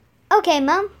Okay,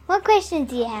 Mum. What questions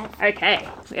do you have? Okay,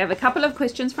 we have a couple of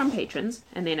questions from patrons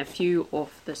and then a few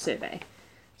off the survey.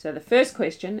 So the first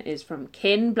question is from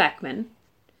Ken Blackman,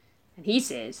 and he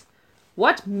says,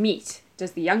 what meat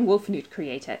does the young Wolfenoot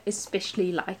creator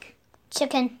especially like?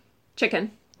 Chicken.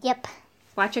 Chicken? Yep.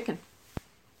 Why chicken?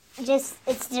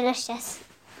 It's delicious.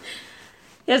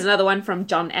 Here's another one from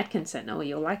John Atkinson. Oh,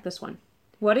 you'll like this one.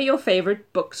 What are your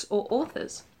favourite books or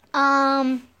authors?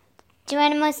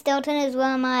 Geronimo Stilton is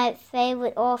one of my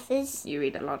favourite authors. You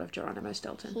read a lot of Geronimo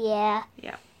Stilton. Yeah.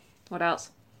 Yeah. What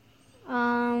else?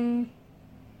 Not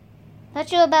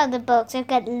sure about the books. I've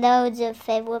got loads of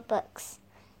favourite books.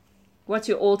 What's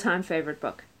your all-time favourite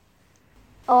book?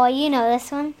 Oh, you know this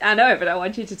one. I know, but I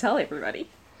want you to tell everybody.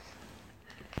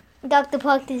 Dr.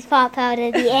 Proctor's Fart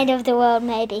Powder, The End of the World,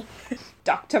 maybe.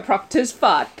 Dr. Proctor's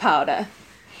Fart Powder.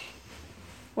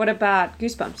 What about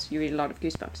Goosebumps? You read a lot of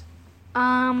Goosebumps.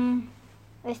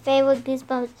 My favourite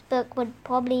Goosebumps book would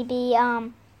probably be,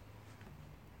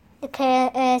 The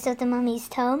Curse of the Mummy's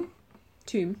Tomb.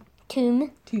 Tomb.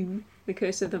 The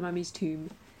Curse of the Mummy's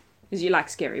Tomb. Because you like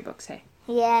scary books, hey?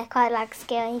 Yeah, quite like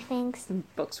scary things. And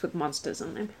books with monsters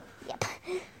in them. Yep.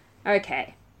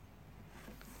 Okay.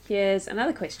 Here's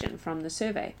another question from the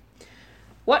survey.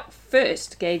 What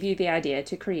first gave you the idea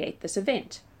to create this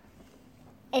event?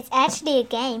 It's actually a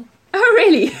game. Oh,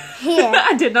 really? Yeah.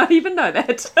 I did not even know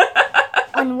that.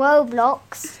 On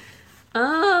Roblox.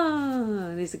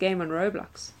 Oh, there's a game on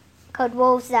Roblox. Called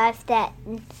Wolf's Life that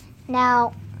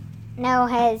now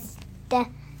has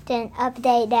done an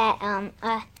update that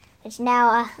which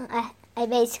now I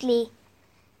basically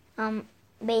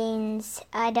means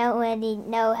I don't really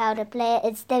know how to play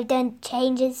it. They've done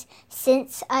changes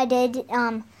since I did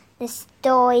the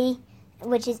story,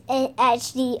 which is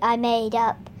actually I made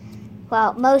up.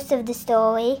 Well, most of the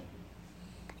story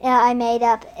I made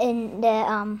up in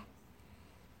the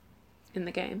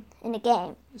game. In the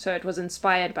game. So it was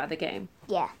inspired by the game.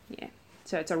 Yeah. Yeah.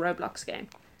 So it's a Roblox game.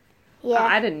 Yeah. Oh,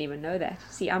 I didn't even know that.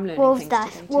 See, I'm learning things today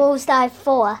too. Wolf's Life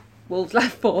 4. Wolf's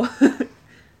Life 4.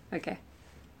 Okay.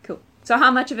 Cool. So how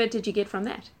much of it did you get from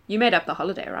that? You made up the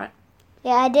holiday, right?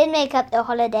 Yeah, I did make up the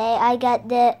holiday. I got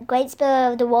the Great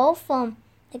Spirit of the Wolf from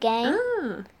the game.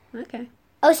 Ah, okay.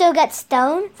 Also got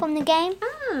Stone from the game.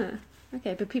 Ah,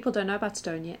 okay, but people don't know about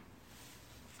Stone yet.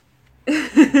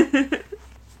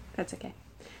 That's okay.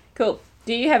 Cool.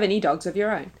 Do you have any dogs of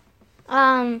your own?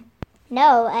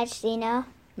 No, actually, no.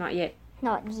 Not yet.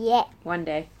 Not yet. One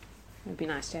day. It'd be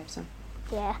nice to have some.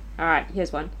 Yeah. Alright,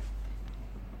 here's one.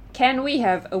 Can we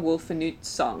have a Wolfenoot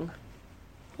song?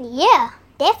 Yeah,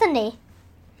 definitely.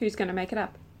 Who's going to make it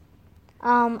up?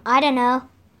 I don't know.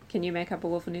 Can you make up a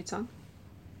Wolfenoot song?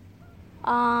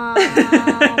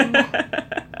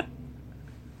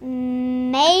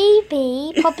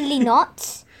 Maybe, probably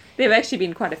not. There have actually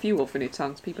been quite a few Wolfenoot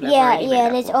songs. People have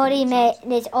there's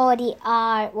already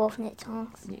are Wolfenoot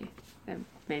songs. Yeah, they've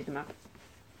made them up.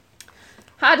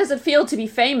 How does it feel to be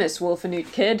famous,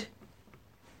 Wolfenoot Kid?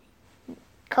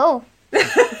 Cool.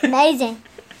 Amazing.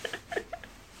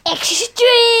 Extreme.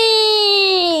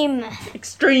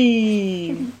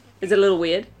 Is it a little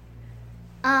weird?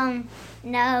 No,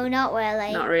 not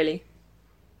really. Not really.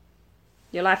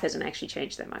 Your life hasn't actually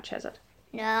changed that much, has it?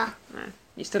 No. No.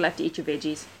 You still have to eat your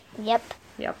veggies. Yep.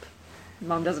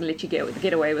 Mom doesn't let you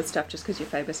get away with stuff just because you're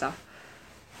famous now.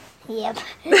 Yep.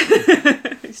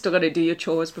 You still got to do your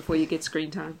chores before you get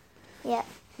screen time. Yep.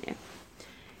 Yeah.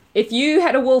 If you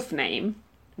had a wolf name,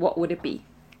 what would it be?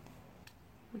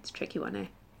 That's a tricky one, eh?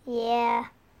 Yeah.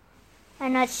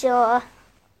 I'm not sure.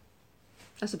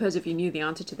 I suppose if you knew the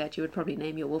answer to that, you would probably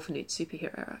name your Wolfenoot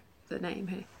superhero the name,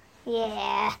 hey?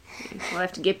 Yeah. We'll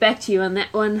have to get back to you on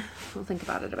that one. We'll think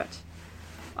about it a bit.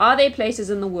 Are there places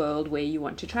in the world where you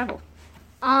want to travel?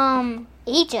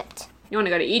 Egypt. You want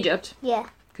to go to Egypt? Yeah.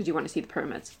 Because you want to see the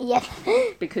pyramids? Yep.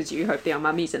 Because you hope there are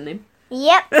mummies in them?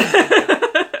 Yep.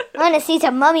 I want to see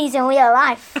some mummies in real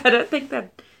life. I don't think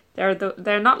that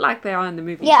they're not like they are in the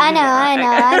movie. Yeah, I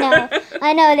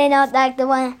know. They're not like the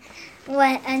one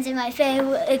in my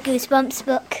favorite Goosebumps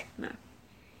book. No.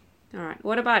 All right.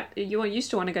 What about, you used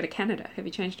to want to go to Canada. Have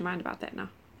you changed your mind about that now?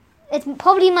 It's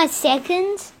probably my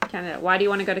second. Canada. Why do you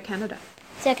want to go to Canada?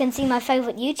 So I can see my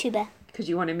favorite YouTuber. Because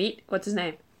you want to meet, what's his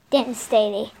name? Dennis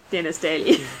Daly. Dennis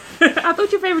Daly. I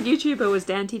thought your favorite YouTuber was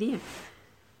Dan TDM.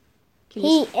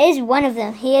 He is one of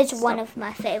them. He is one of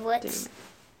my favorites.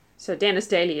 So Dennis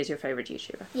Daly is your favorite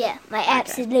YouTuber? Yeah, my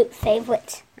absolute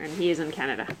favorite. And he is in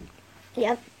Canada?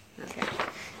 Yep. Okay.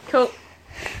 Cool.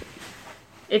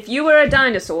 If you were a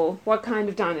dinosaur, what kind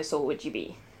of dinosaur would you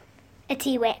be? A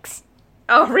T-Rex.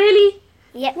 Oh, really?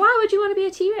 Yep. Why would you want to be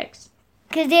a T-Rex?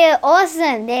 Because they're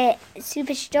awesome. They're super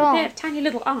They strong. have tiny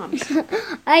little arms.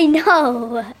 I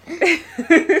know.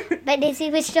 But they're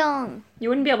super strong. You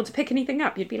wouldn't be able to pick anything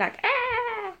up. You'd be like,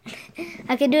 ah!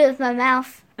 I can do it with my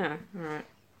mouth. Oh, alright.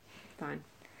 Fine.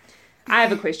 I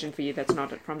have a question for you that's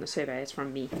not from the survey. It's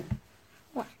from me.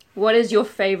 What? What is your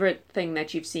favourite thing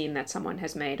that you've seen that someone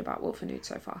has made about Wolfenoot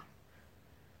so far?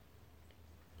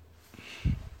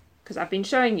 Because I've been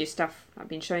showing you stuff. I've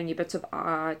been showing you bits of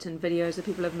art and videos that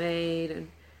people have made and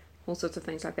all sorts of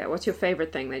things like that. What's your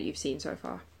favourite thing that you've seen so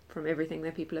far from everything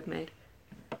that people have made?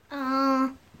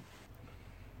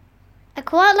 I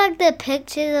quite like the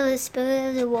pictures of the spirit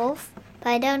of the wolf, but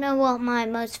I don't know what my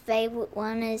most favourite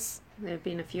one is. There have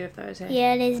been a few of those, eh?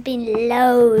 Yeah, there's been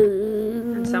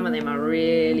loads. And some of them are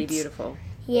really beautiful.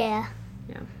 Yeah.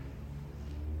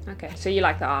 Okay, so you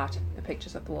like the art, the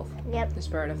pictures of the wolf? Yep. The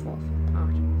spirit of the wolf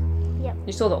art. Yep.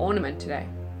 You saw the ornament today.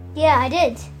 Yeah, I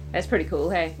did. That's pretty cool,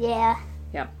 hey? Yeah.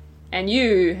 And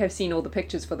you have seen all the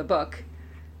pictures for the book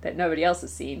that nobody else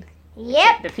has seen.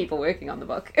 Yep. The people working on the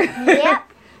book. Yep.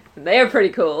 And they're pretty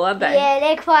cool, aren't they? Yeah,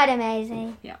 they're quite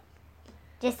amazing. Yeah.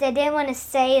 Just I didn't want to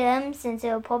say them since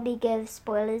it'll probably give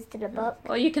spoilers to the book.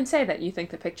 Well, you can say that you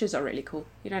think the pictures are really cool.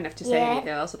 You don't have to say Yeah. anything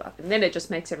else about them. Then it just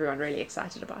makes everyone really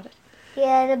excited about it.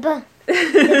 Yeah, the book.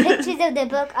 The pictures of the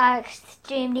book are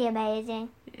extremely amazing.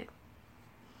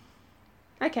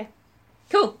 Okay.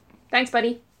 Cool. Thanks,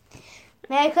 buddy.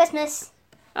 Merry Christmas.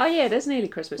 Oh, yeah, it is nearly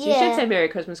Christmas. You Yeah. should say Merry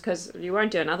Christmas because you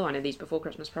won't do another one of these before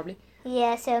Christmas, probably.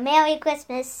 Yeah, so Merry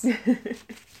Christmas.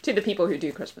 To the people who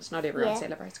do Christmas. Not everyone Yeah.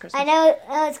 celebrates Christmas. I know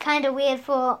it's kind of weird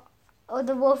for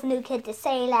the Wolfenoot Kid to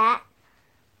say that.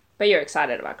 But you're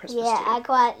excited about Christmas, Yeah, too. I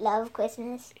quite love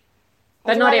Christmas.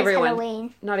 But As not well as everyone.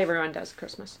 Halloween. Not everyone does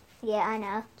Christmas. Yeah, I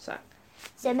know. So,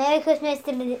 So Merry Christmas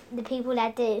to the people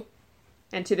that do.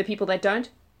 and to the people that don't,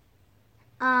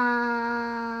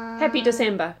 Happy Happy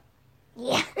December.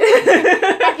 Yeah.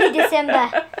 Happy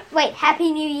December. Wait,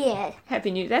 Happy New Year.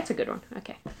 Happy New. That's a good one.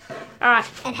 Okay. All right.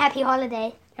 And Happy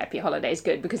Holiday. Happy holidays,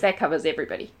 good, because that covers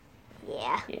everybody.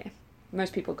 Yeah. Yeah.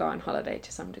 Most people go on holiday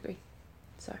to some degree.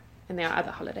 So, and there are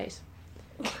other holidays.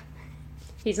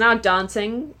 He's now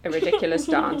dancing a ridiculous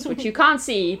dance, which you can't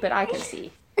see, but I can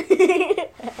see.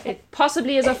 It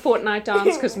possibly is a fortnight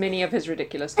dance, because many of his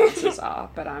ridiculous dances are,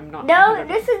 but I'm not. No, 100%.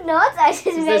 this is not. I just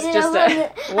made this it just up.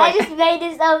 a- I what? just made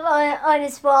this up on the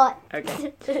spot.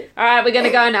 Okay. All right, we're going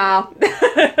to go now.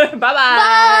 Bye-bye.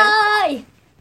 Bye.